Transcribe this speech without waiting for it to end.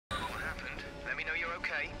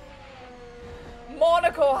okay?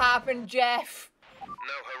 Monaco happened, Jeff.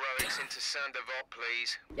 No heroics into Sandoval,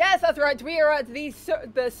 please. Yes, that's right. We are at the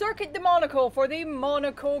Circuit de Monaco for the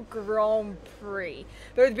Monaco Grand Prix.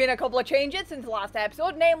 There's been a couple of changes since the last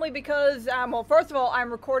episode, namely because, well, first of all,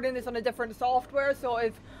 I'm recording this on a different software, so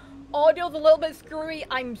if audio's a little bit screwy,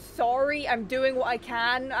 I'm sorry. I'm doing what I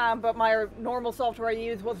can, but my normal software I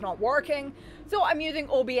used was not working, so I'm using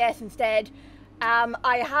OBS instead.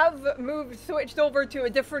 I have switched over to a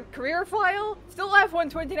different career file. Still F1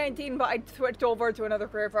 2019, but I switched over to another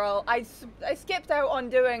career file. I skipped out on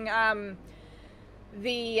doing doing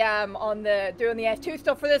the S2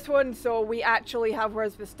 stuff for this one, so we actually have,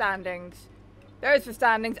 where's the standings? There's the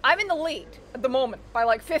standings. I'm in the lead at the moment by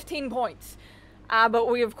like 15 points. But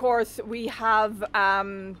we have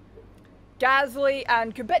Gasly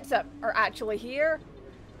and Kubica are actually here.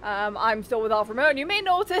 I'm still with Alfa Romeo, and you may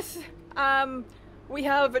notice we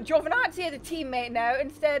have Giovinazzi as a teammate now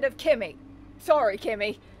instead of Kimi. Sorry,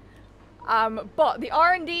 Kimi. But the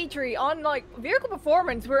R&D tree on like vehicle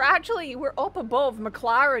performance, we're up above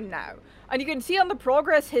McLaren now. And you can see on the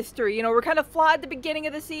progress history, you know, we're kind of flat at the beginning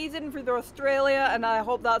of the season for the Australia, and I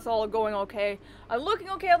hope that's all going okay. I'm looking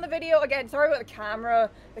okay on the video. Again, sorry about the camera.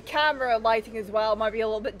 The camera lighting as well might be a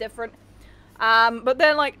little bit different. But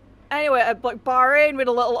then like, anyway, like Bahrain, we had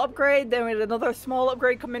a little upgrade, then we had another small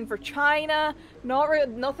upgrade come in for China.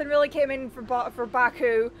 Nothing really came in for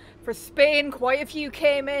Baku. For Spain, quite a few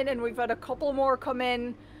came in, and we've had a couple more come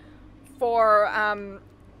in for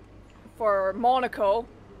Monaco.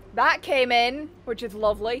 That came in, which is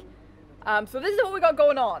lovely. So this is what we got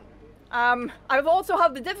going on. I've also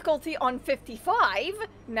had the difficulty on 55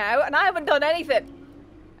 now, and I haven't done anything.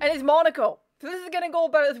 And it's Monaco. So this is going to go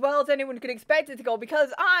about as well as anyone could expect it to go,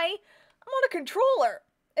 because I'm on a controller,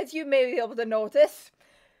 as you may be able to notice.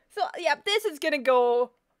 So yeah, this is going to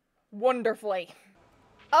go wonderfully.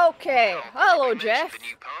 Okay, hello Jeff. The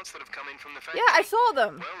new parts that have come in from the yeah, I saw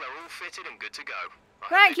them. Well, they're all fitted and good to go.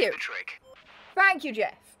 Thank you. Thank you,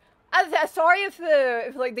 Jeff. Sorry if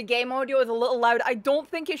like the game audio is a little loud. I don't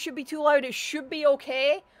think it should be too loud. It should be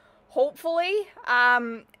okay. Hopefully.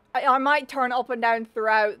 I might turn up and down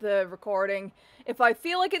throughout the recording if I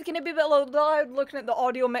feel like it's going to be a bit loud, looking at the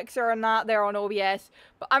audio mixer and that there on OBS.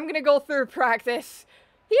 But I'm going to go through practice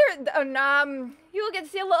here, and you'll get to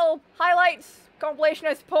see a little highlights, compilation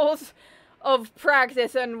I suppose, of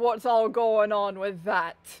practice and what's all going on with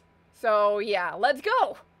that. So yeah, let's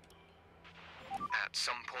go! At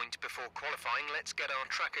some point before qualifying, let's get our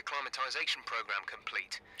track acclimatization program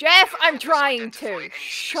complete. Jeff, I'm trying to.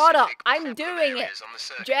 Shut up. I'm doing it.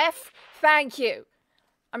 Jeff, thank you.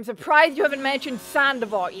 I'm surprised you haven't mentioned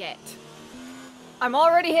Sandoval yet. I'm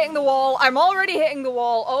already hitting the wall. I'm already hitting the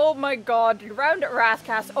wall. Oh my god. Round at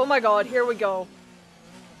Rascas. Oh my god. Here we go.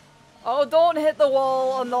 Oh, don't hit the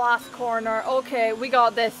wall on the last corner. Okay, we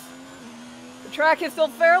got this. The track is still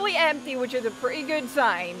fairly empty, which is a pretty good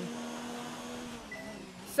sign.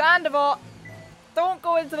 Sandoval, don't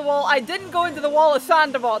go into the wall. I didn't go into the wall of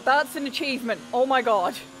Sandoval. That's an achievement. Oh my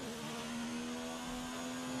god.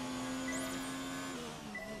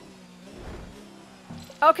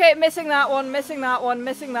 Okay, missing that one, missing that one,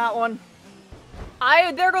 missing that one.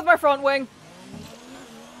 There goes my front wing.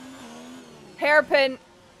 Hairpin.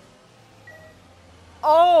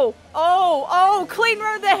 Oh, clean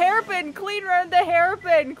round the hairpin, clean round the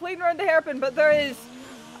hairpin, clean round the hairpin, but there is,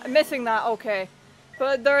 I'm missing that, okay.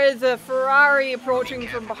 But there is a Ferrari approaching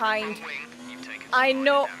from behind. I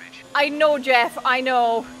know, Jeff, I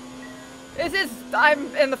know.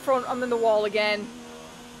 I'm in the front, I'm in the wall again.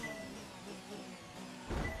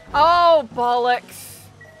 Oh, bollocks.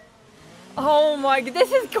 Oh my god,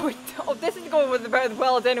 this is going with about as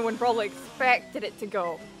well as anyone probably expected it to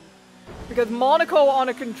go. Because Monaco on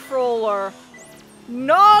a controller,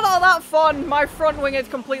 not all that fun. My front wing is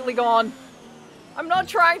completely gone. I'm not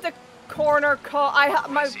trying to corner cut. I have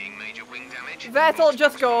my Vettel,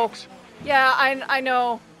 just go. Yeah, I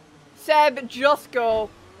know. Seb, just go.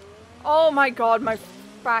 Oh my god, my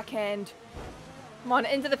back end. Come on,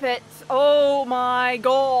 into the pits. Oh my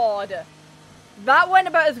god. That went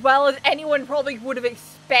about as well as anyone probably would have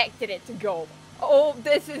expected it to go. Oh,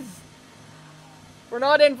 we're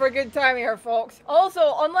not in for a good time here, folks.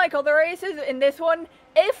 Also, unlike other races, in this one,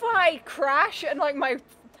 if I crash and like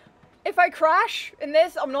if I crash in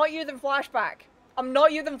this, I'm not using flashback. I'm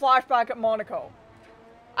not using flashback at Monaco.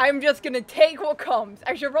 I'm just gonna take what comes.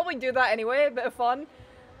 I should probably do that anyway, a bit of fun.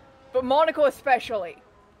 But Monaco especially.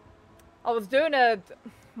 I was doing a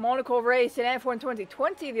Monaco race in F1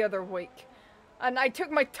 2020 the other week. And I took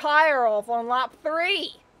my tire off on lap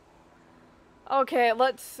 3. Okay,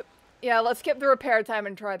 let's skip the repair time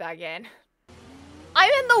and try that again. I'm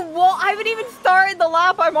in the wall. I haven't even started the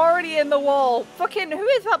lap. I'm already in the wall. Fucking, who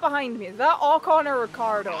is that behind me? Is that Ocon or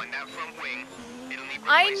Ricardo? Mind that front wing. It'll need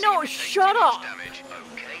I replacing know, if it takes shut too much up. damage.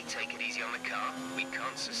 Okay, take it easy on the car. We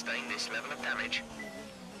can't sustain this level of damage.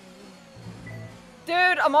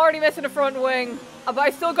 Dude, I'm already missing a front wing. But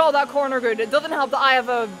I still got that corner good. It doesn't help that I have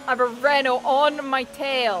a Renault on my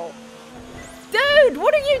tail. Dude,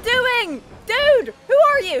 what are you doing? Dude, who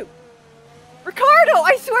are you? Ricardo,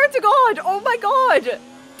 I swear to God. Oh my God.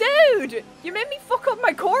 Dude, you made me fuck up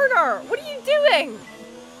my corner. What are you doing?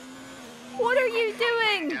 What are you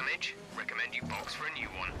doing? Damage. Recommend you box for a new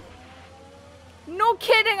one. No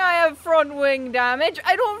kidding, I have front wing damage.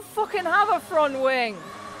 I don't fucking have a front wing.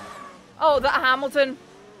 Oh, that Hamilton.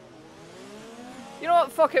 You know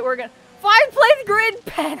what? Fuck it, we're gonna... 5th place grid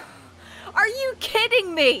pen. Are you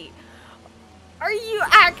kidding me? Are you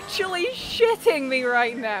actually shitting me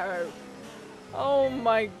right now? Oh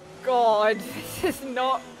my God. This is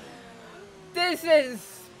not... This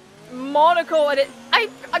is Monaco and it... I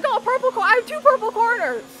got a purple corner. I have 2 purple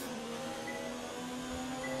corners.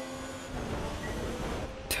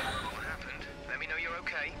 What happened? Let me know you're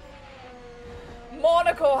okay.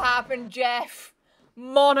 Monaco happened, Jeff.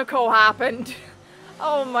 Monaco happened.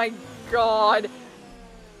 Oh my God.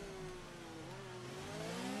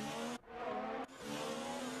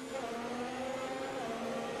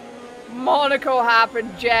 Monaco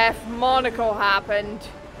happened, Jeff. Monaco happened.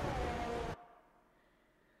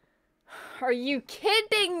 Are you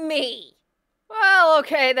kidding me? Well,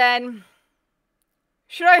 okay then.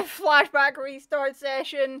 Should I flashback restart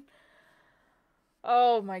session?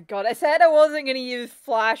 Oh my God. I said I wasn't going to use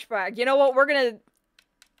flashback. You know what? We're going to...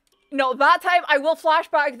 No, that time I will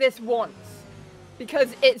flashback this once.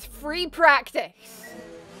 Because it's free practice.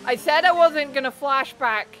 I said I wasn't going to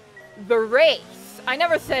flashback the race. I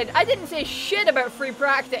never said... I didn't say shit about free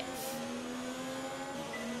practice.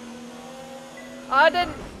 I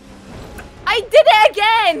didn't... I did it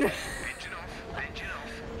again! Engine off. Engine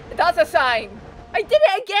off. That's a sign. I did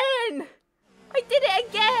it again! I did it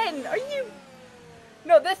again! Are you...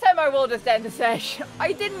 No, this time I will just end the session.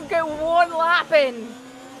 I didn't get 1 lap in.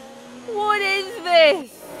 What is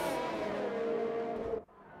this?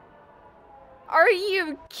 Are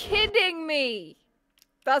you kidding me?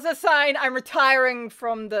 That's a sign I'm retiring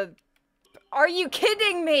from the... Are you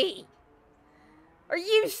kidding me? Are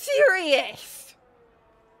you serious?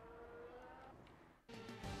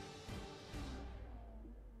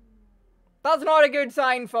 That's not a good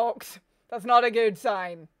sign, folks. That's not a good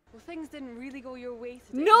sign. Well, things didn't really go your way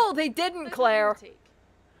today. No, they didn't, Bit of a Claire. take.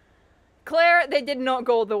 Claire, they did not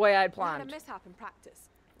go the way I'd You had a planned. mishap in practice.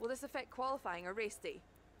 Will this affect qualifying or race day?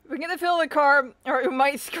 We get the feel of the car, or we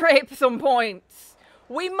might scrape some points.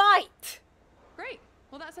 We might. Great.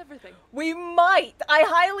 Well, that's everything. We might. I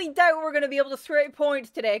highly doubt we're going to be able to scrape points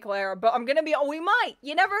today, Claire, but I'm going to be... We might.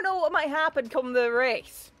 You never know what might happen come the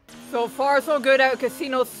race. So far, so good out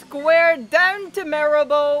Casino Square, down to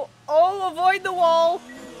Maribor. Oh, avoid the wall.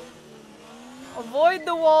 Avoid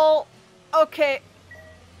the wall. Okay.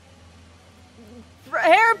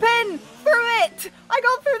 Hairpin! Through it! I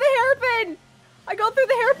got through the hairpin! I got through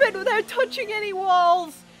the hairpin without touching any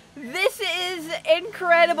walls. This is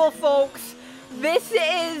incredible, folks. This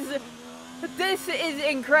is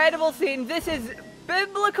incredible scenes. This is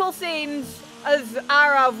biblical scenes, as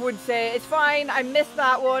Arav would say. It's fine. I missed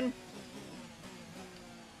that one.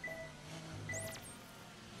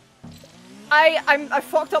 I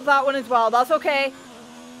fucked up that one as well. That's okay.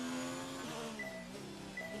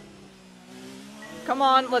 Come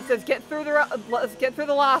on, let's just get through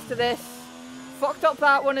the last of this. Fucked up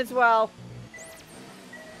that one as well.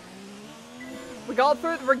 We got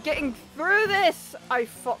through. We're getting through this. I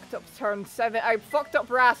fucked up turn 7. I fucked up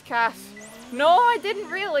Raskas. No, I didn't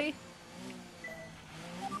really.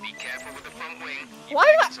 Be careful with the front wing. Why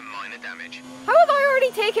You've am I- taken some minor damage. How have I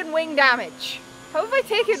already taken wing damage? How have I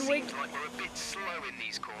taken wing? Seems like we're a bit slow in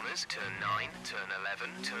these corners. Turn 9, turn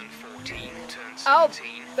 11, turn 14, turn Oh,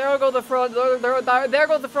 17. there goes the front. There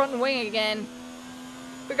goes the front wing again.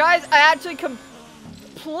 But guys, I actually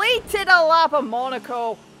completed a lap of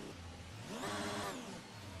Monaco.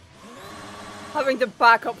 Having to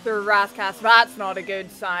back up through Raskas, that's not a good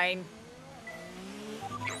sign.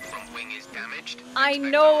 Your front wing is damaged. I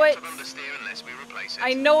Expect know a lot it. of understeer unless we replace it.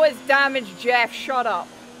 I know it's damaged, Jeff. Shut up.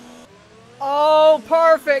 Oh,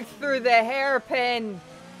 perfect through the hairpin.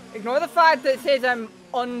 Ignore the fact that it says I'm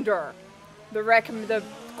under the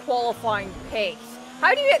qualifying pace.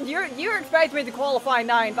 How do you're expecting me to qualify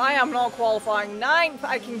 9th? I am not qualifying 9th.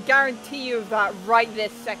 I can guarantee you that right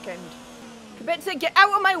this second. Kabitsa, get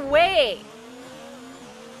out of my way.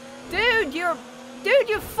 Dude,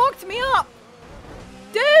 you fucked me up.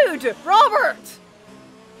 Dude! Robert!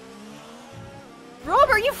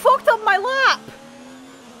 Robert, you fucked up my lap!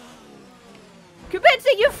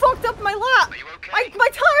 Kubica, you fucked up my lap! Are you okay? My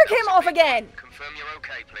tire came off again! Confirm you're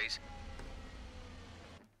okay, please.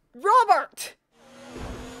 Robert!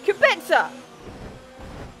 Kubica!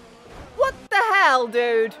 What the hell,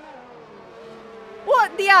 dude?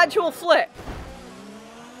 What the actual flip?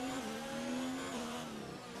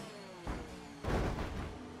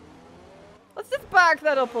 Let's just back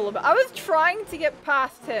that up a little bit. I was trying to get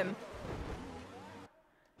past him.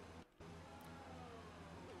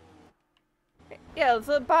 Yeah, let's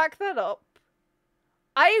back that up.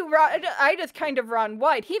 I just kind of ran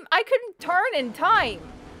wide. I couldn't turn in time.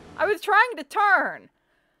 I was trying to turn.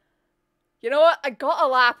 You know what? I got a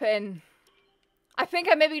lap in. I think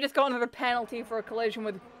I maybe just got another penalty for a collision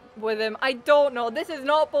with him. I don't know. This is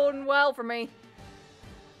not boding well for me.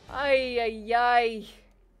 Ay, ay, ay.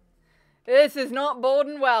 This is not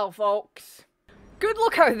boding well, folks. Good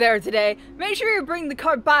luck out there today. Make sure you bring the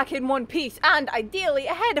car back in one piece and ideally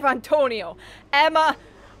ahead of Antonio. Emma,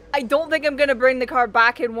 I don't think I'm going to bring the car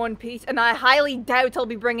back in one piece and I highly doubt I'll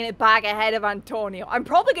be bringing it back ahead of Antonio. I'm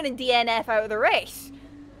probably going to DNF out of the race.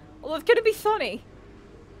 Well, it's going to be sunny.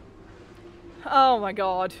 Oh my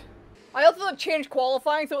god. I also changed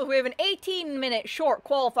qualifying so we have an 18-minute short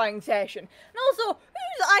qualifying session. And also,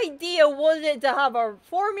 whose idea was it to have a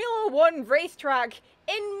Formula 1 racetrack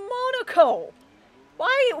in Monaco?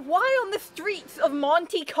 Why on the streets of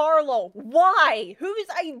Monte Carlo? Why? Whose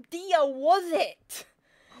idea was it?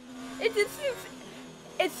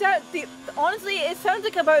 Honestly, it sounds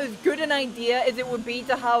like about as good an idea as it would be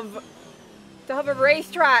to have a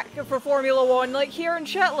racetrack for Formula 1 like here in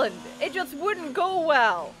Shetland. It just wouldn't go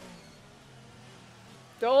well.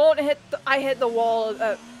 Don't hit I hit the wall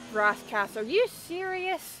at Rascas. Are you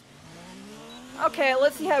serious? Okay,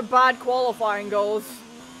 let's see how bad qualifying goes.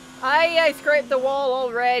 I scraped the wall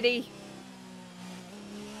already.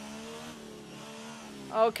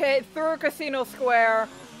 Okay, through Casino Square.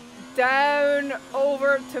 Down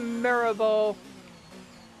over to Mirabeau.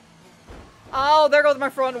 Oh, there goes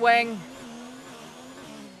my front wing.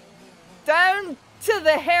 Down to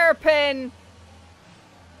the hairpin.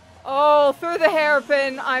 Oh, through the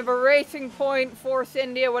hairpin. I have a racing point, Force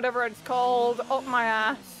India, whatever it's called, up my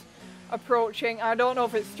ass. Approaching. I don't know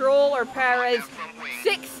if it's Stroll or Perez.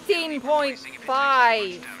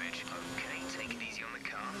 16.5.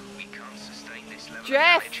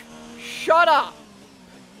 Jeff, shut up.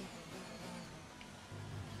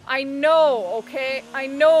 I know, okay? I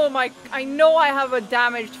know I have a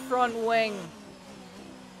damaged front wing.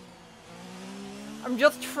 I'm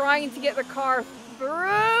just trying to get the car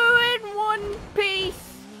through in one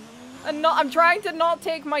piece. And I'm trying to not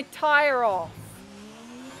take my tire off.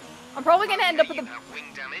 I'm probably going to end up with a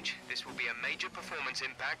wing damage. This will be a major performance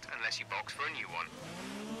impact unless you box for a new one.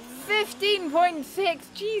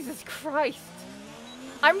 15.6. Jesus Christ.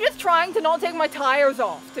 I'm just trying to not take my tires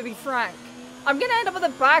off, to be frank. I'm going to end up at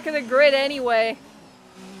the back of the grid anyway.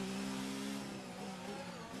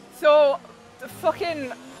 So,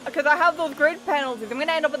 because I have those grid penalties, I'm going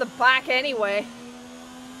to end up at the back anyway.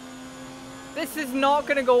 This is not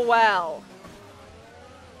going to go well.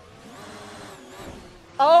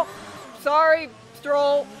 Oh, sorry,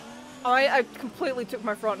 Stroll. I completely took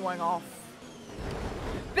my front wing off.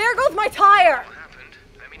 There goes my tire! What happened?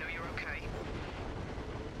 Let me know you're okay.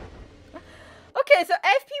 Okay, so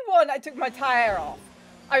FP1, I took my tire off.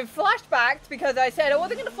 I flashed back because I said I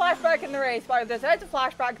wasn't going to flash back in the race, but I decided to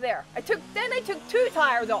flash back there. Then I took 2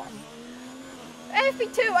 tires off.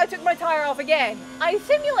 FP2, I took my tire off again. I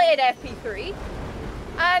simulated FP3,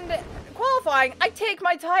 and qualifying, I take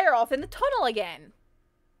my tire off in the tunnel again.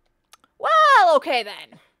 Well, okay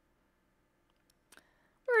then.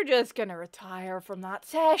 We're just gonna retire from that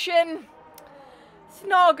session. It's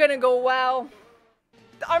not gonna go well.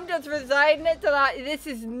 I'm just resigning it to that. This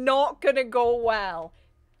is not gonna go well.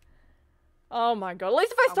 Oh my god. At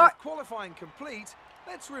least if I start qualifying complete,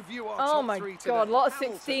 let's review our oh top my three god, a lot of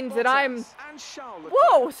Hamilton, 16s that I'm and Charles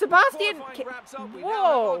whoa, Leclerc. Sebastian Qualifying wraps up, we now have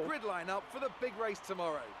whoa. our grid lineup for the big race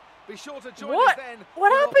tomorrow. Be sure to join What? us then.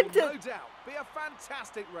 What for happened will to- no doubt be a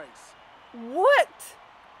fantastic race. What?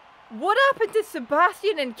 What happened to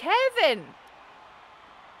Sebastian and Kevin?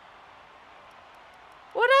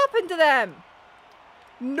 What happened to them?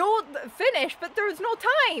 No finish, but there was no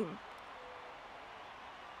time.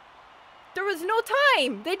 There was no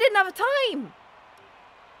time. They didn't have a time.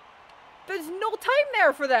 There's no time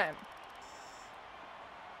there for them.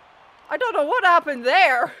 I don't know what happened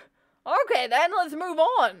there. Okay then, let's move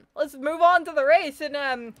on. Let's move on to the race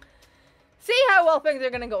and see how well things are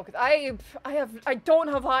gonna go. Cause I don't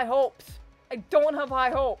have high hopes. I don't have high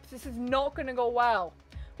hopes. This is not going to go well.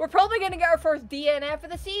 We're probably going to get our first DNF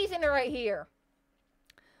of the season right here.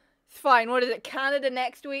 It's fine. What is it? Canada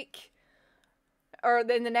next week? Or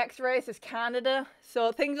in the next race is Canada.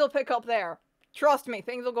 So things will pick up there. Trust me,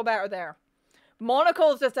 things will go better there.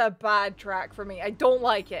 Monaco is just a bad track for me. I don't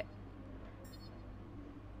like it.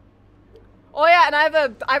 Oh yeah, and I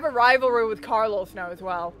have a rivalry with Carlos now as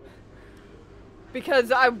well.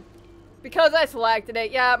 Because I selected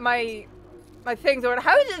it. Yeah, my things are.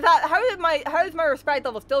 How is my respect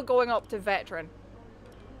level still going up to veteran?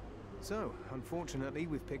 So, unfortunately,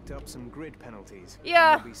 we've picked up some grid penalties.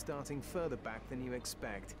 Yeah. We'll be starting further back than you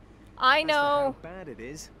expect. I As for know. how bad it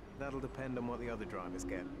is, that'll depend on what the other drivers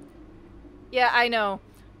get. Yeah, I know.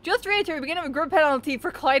 Just to reiterate, we beginning of a grid penalty for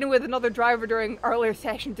colliding with another driver during earlier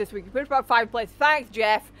sessions this week. We pushed about 5 places. Thanks,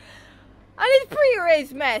 Jeff. And his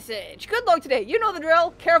pre-race message. Good luck today. You know the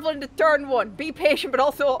drill. Careful into turn 1. Be patient, but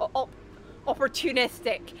also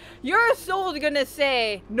opportunistic. You're so gonna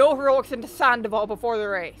say no heroics into Sandoval before the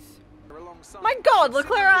race. My God,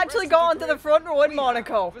 Leclerc actually got onto the front row in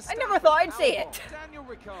Monaco. I never thought I'd see it.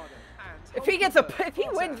 If he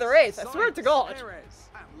wins the race, I swear to God.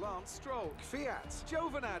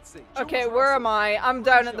 Okay, where am I? I'm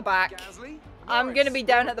down at the back. I'm gonna be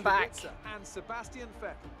down at the back. Yeah.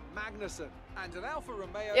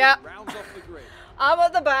 I'm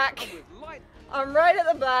at the back. I'm right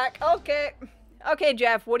at the back. Okay. Okay,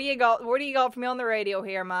 Jeff, what do you got? What do you got for me on the radio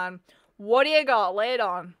here, man? What do you got? Lay it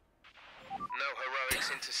on. No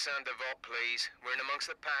heroics into Sandoval, please. We're in amongst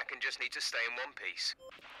the pack and just need to stay in one piece.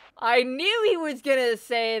 I knew he was gonna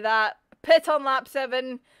say that. Pit on lap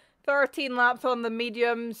 7, 13 laps on the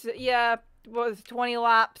mediums. Yeah, was 20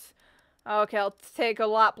 laps. Okay, I'll take a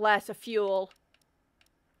lap less of fuel.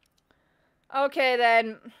 Okay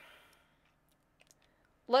then.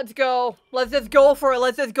 Let's go. Let's just go for it.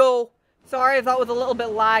 Let's just go. Sorry if that was a little bit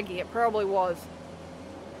laggy. It probably was.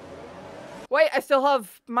 Wait, I still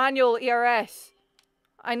have manual ERS.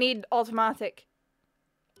 I need automatic.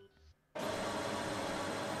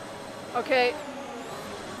 Okay.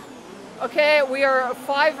 Okay, we are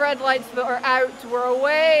 5 red lights that are out. We're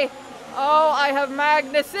away. Oh, I have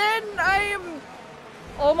Magnussen. I am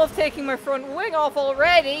almost taking my front wing off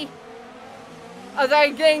already. As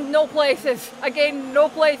I gained no places. I gained no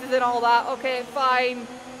places in all that. Okay, fine.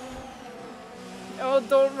 Oh,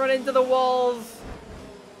 don't run into the walls.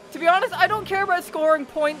 To be honest, I don't care about scoring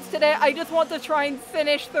points today. I just want to try and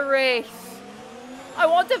finish the race. I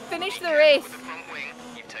want to finish the race. With the front wing,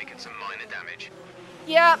 you've taken some minor damage.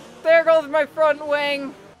 Yeah, there goes my front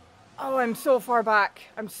wing. Oh, I'm so far back.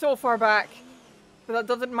 I'm so far back. But that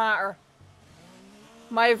doesn't matter.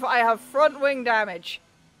 I have front wing damage.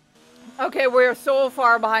 Okay, we're so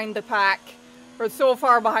far behind the pack. We're so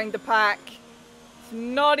far behind the pack. It's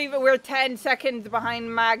not even... We're 10 seconds behind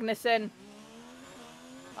Magnussen.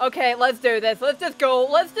 Okay, let's do this. Let's just go.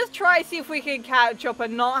 Let's just try see if we can catch up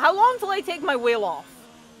and not... How long till I take my wheel off?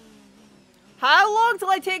 How long till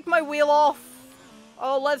I take my wheel off?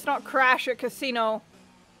 Oh, let's not crash at Casino.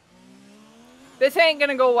 This ain't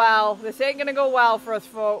gonna go well. This ain't gonna go well for us,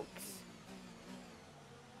 folks.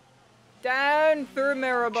 Down through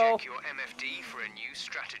Mirabo. Check your MFD for a new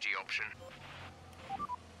strategy option.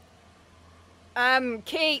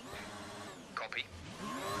 Keep. Copy.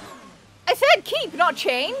 I said keep, not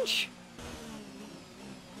change.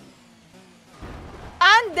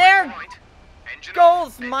 And there Right. Engine goes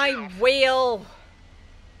off. my Engine off. wheel.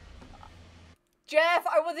 Jeff,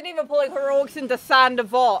 I wasn't even pulling heroics into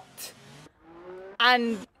Sandoval.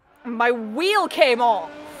 And my wheel came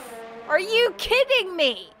off. Are you kidding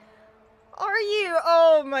me? Are you?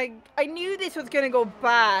 Oh my... I knew this was gonna go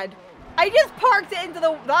bad. I just parked it into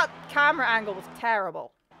the... That camera angle was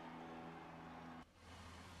terrible.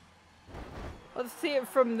 Let's see it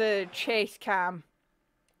from the chase cam.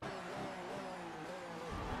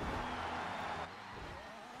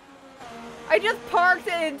 I just parked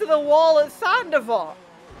it into the wall at Sandoval.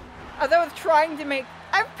 As I was trying to make...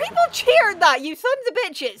 people cheered that, you sons of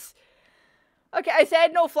bitches! Okay, I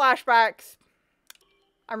said no flashbacks.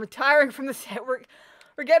 I'm retiring from the set.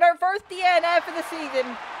 We're getting our first DNF of the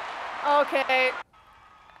season. Okay.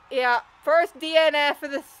 Yeah, first DNF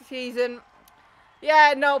of the season.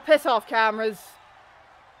 Yeah, no, piss off cameras.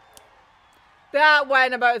 That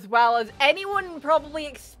went about as well as anyone probably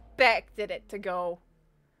expected it to go.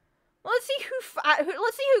 Let's see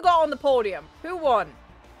who got on the podium. Who won?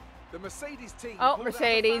 The Mercedes team Oh, pulled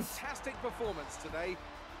Mercedes. out a fantastic performance today.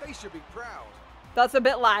 They should be proud. That's a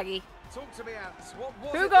bit laggy. Talk to me, Ants. What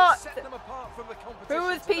was Who it got- that set them apart from the competition Who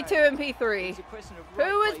was today? P2 and P3? It's a question of Who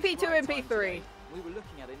right was place, P2 right and time P3? today. We were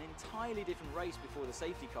looking at an entirely different race before the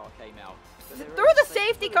safety car came out. But they were Through able the to take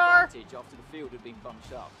safety full car? advantage after the field had been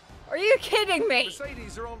bunched up. Are you kidding me?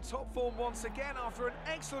 Mercedes are on top form once again after an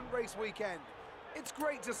excellent race weekend. It's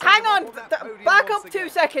great to see Hang them on, up that podium back once up 2 again.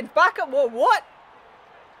 seconds. Back up. Whoa, what?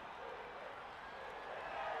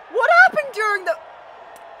 What happened during the...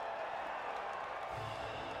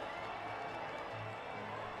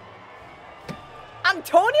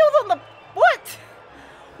 Antonio's on the... What?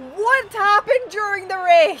 What happened during the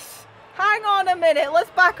race? Hang on a minute. Let's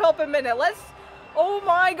back up a minute. Let's... Oh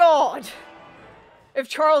my god. If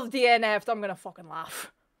Charles DNF'd, I'm gonna fucking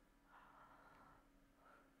laugh.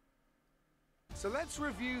 So let's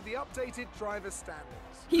review the updated driver's standings.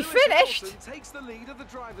 He Lewis finished? Hamilton takes the lead of the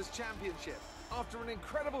Drivers' Championship after an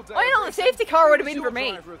incredible day. Oh, yeah, of the racing. safety car would have Who's been your for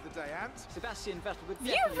me. driver of the day, Ant? Sebastian Vettel would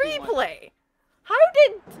View definitely be my replay.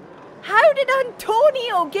 How did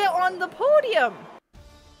Antonio get on the podium?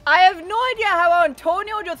 I have no idea how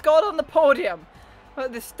Antonio just got on the podium.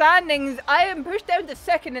 But the standings, I am pushed down to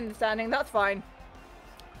second in the standing. That's fine.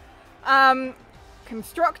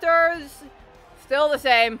 Constructors, still the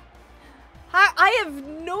same. I have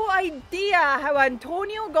no idea how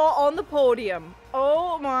Antonio got on the podium.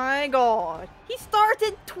 Oh my god. He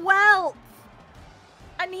started 12th.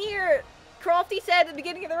 And here, Crofty said at the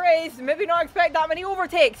beginning of the race, maybe not expect that many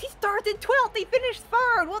overtakes. He started 12th. He finished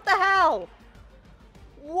 3rd. What the hell?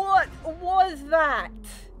 What was that?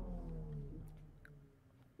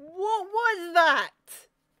 What was that?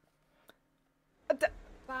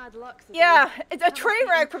 Bad luck. Yeah, it's a train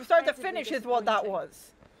wreck from start to finish is what that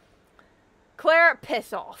was. Claire,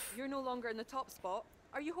 piss off. You're no longer in the top spot.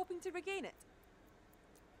 Are you hoping to regain it?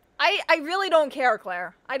 I really don't care,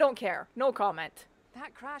 Claire. I don't care. No comment.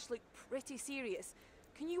 That crash looked pretty serious.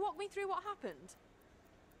 Can you walk me through what happened?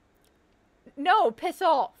 No, piss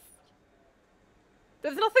off.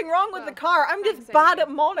 There's nothing wrong with the car. I'm just thanks bad anyway.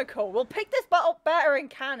 at Monaco. We'll pick this up better in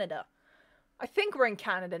Canada. I think we're in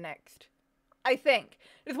Canada next. I think.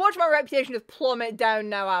 Just watch my reputation just plummet down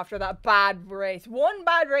now after that bad race. One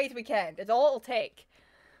bad race weekend is all it'll take.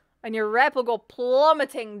 And your rep will go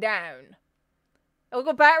plummeting down. It'll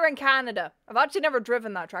go better in Canada. I've actually never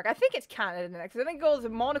driven that track. I think it's Canada next. I think it goes to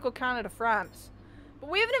Monaco, Canada, France. But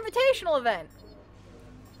we have an invitational event.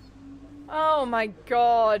 Oh my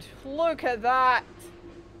god. Look at that.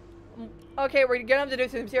 Okay, we're gonna have to do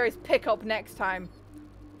some serious pickup next time.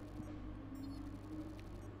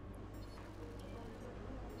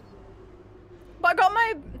 But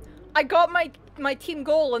I got my team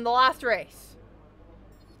goal in the last race.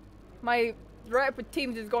 My rep with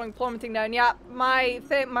teams is going plummeting down. Yeah, my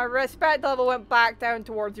respect level went back down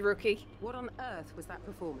towards rookie. What on earth was that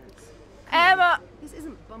performance? Emma, This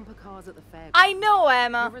isn't bumper cars at the fair. I know,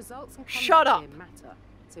 Emma. Your results and Shut conduct up. here matter,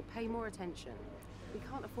 so pay more attention. We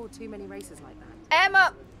can't afford too many races like that.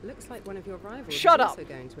 Emma, Looks like one of your rivals Shut is up. also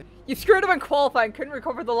going to. you screwed up in qualifying, couldn't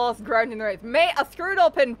recover the lost ground in the race. Mate, I screwed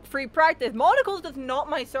up in free practice. Monaco's just not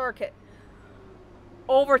my circuit.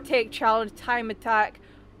 Overtake challenge, time attack.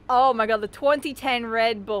 Oh my god, the 2010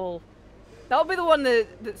 Red Bull. That'll be the one that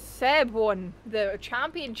Seb won the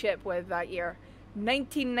championship with that year.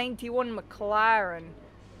 1991 McLaren.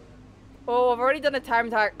 Oh, I've already done a time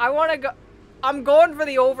attack. I want to go. I'm going for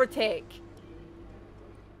the overtake.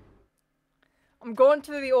 I'm going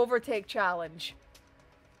to the overtake challenge.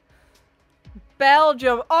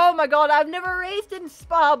 Belgium. Oh my god, I've never raced in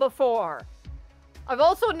Spa before. I've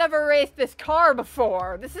also never raced this car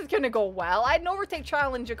before. This is going to go well. I had an overtake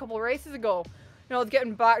challenge a couple of races ago. You know, I was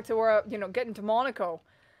getting back to where, you know, getting to Monaco.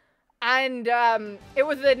 And it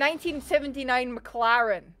was the 1979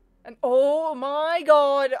 McLaren. And oh my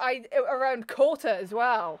god, around Kota as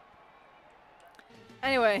well.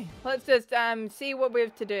 Anyway, let's just see what we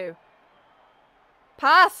have to do.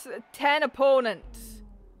 Pass 10 opponents.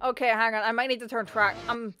 Okay, hang on. I might need to turn track.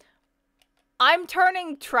 I'm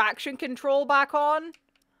turning traction control back on.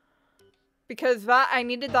 Because I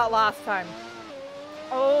needed that last time.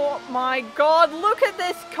 Oh my god, look at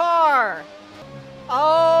this car!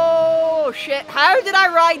 Oh shit, how did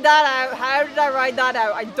I ride that out? How did I ride that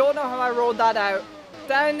out? I don't know how I rode that out.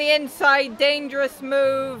 Down the inside, dangerous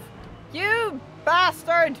move. You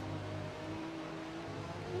bastard!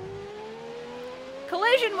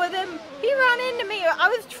 Collision with him. He ran into me. I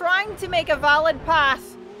was trying to make a valid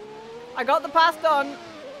pass. I got the pass done.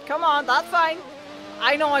 Come on, that's fine.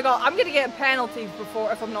 I know I'm gonna get penalties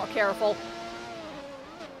before if I'm not careful.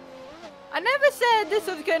 I never said this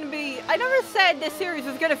was gonna be, I never said this series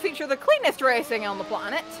was gonna feature the cleanest racing on the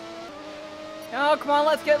planet. Oh, come on,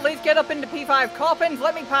 let's at least get up into P5. Coppins,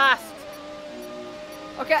 let me pass.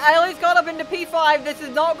 Okay, I at least got up into P5. This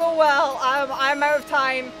does not go well. I'm out of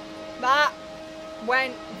time.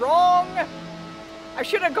 went wrong. I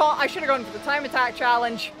should have gone for the time attack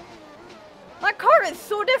challenge. That car is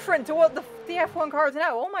so different to what the F1 car is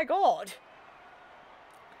now. Oh my god.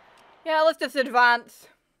 Yeah, let's just advance.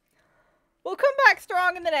 We'll come back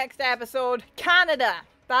strong in the next episode. Canada.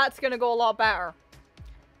 That's gonna go a lot better.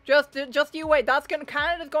 Just you wait.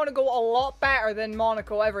 Canada's gonna go a lot better than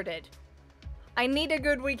Monaco ever did. I need a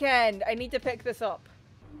good weekend. I need to pick this up.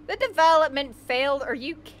 The development failed. Are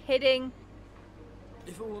you kidding?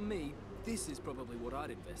 If it were me, this is probably what I'd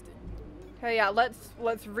invest in. Okay, yeah, let's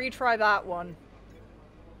retry that one.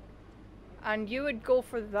 And you would go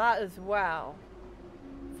for that as well.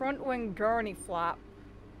 Front wing gurney flap.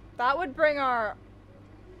 That would bring our...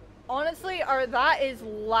 Honestly, that is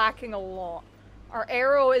lacking a lot. Our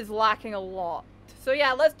aero is lacking a lot. So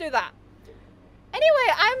yeah, let's do that.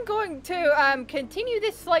 Anyway, I'm going to continue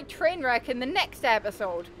this slight train wreck in the next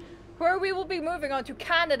episode, where we will be moving on to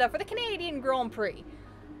Canada for the Canadian Grand Prix.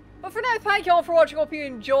 But for now, thank you all for watching. Hope you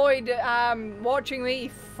enjoyed watching me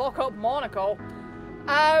fuck up Monaco.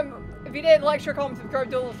 If you did, like, share, comment, subscribe,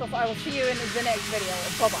 do all the stuff. I will see you in the next video.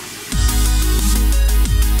 Bye-bye.